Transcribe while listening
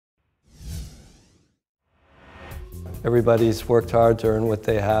Everybody's worked hard to earn what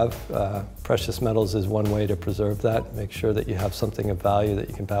they have. Precious metals is one way to preserve that. Make sure that you have something of value that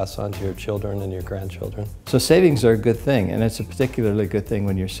you can pass on to your children and your grandchildren. So savings are a good thing, and it's a particularly good thing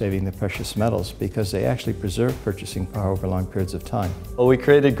when you're saving the precious metals because they actually preserve purchasing power over long periods of time. Well, we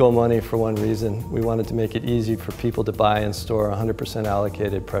created GoldMoney for one reason. We wanted to make it easy for people to buy and store 100%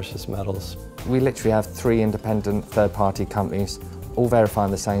 allocated precious metals. We literally have 3 independent third-party companies all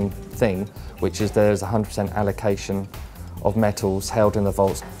verifying the same thing, which is there's 100% allocation of metals held in the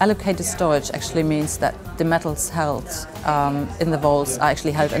vaults. Allocated storage actually means that the metals held in the vaults are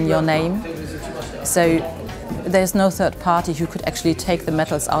actually held in your name. So there's no third party who could actually take the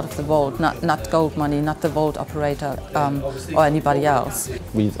metals out of the vault, not GoldMoney, not the vault operator or anybody else.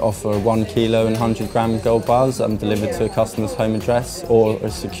 We offer 1 kilo and 100 gram gold bars delivered to a customer's home address or a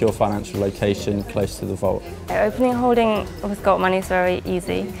secure financial location close to the vault. Opening and holding with GoldMoney is very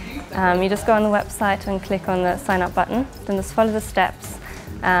easy. You just go on the website and click on the sign up button, then just follow the steps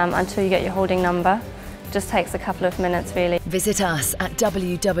until you get your holding number. Just takes a couple of minutes really. Visit us at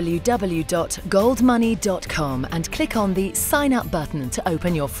www.goldmoney.com and click on the sign up button to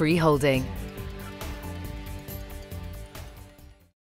open your free holding.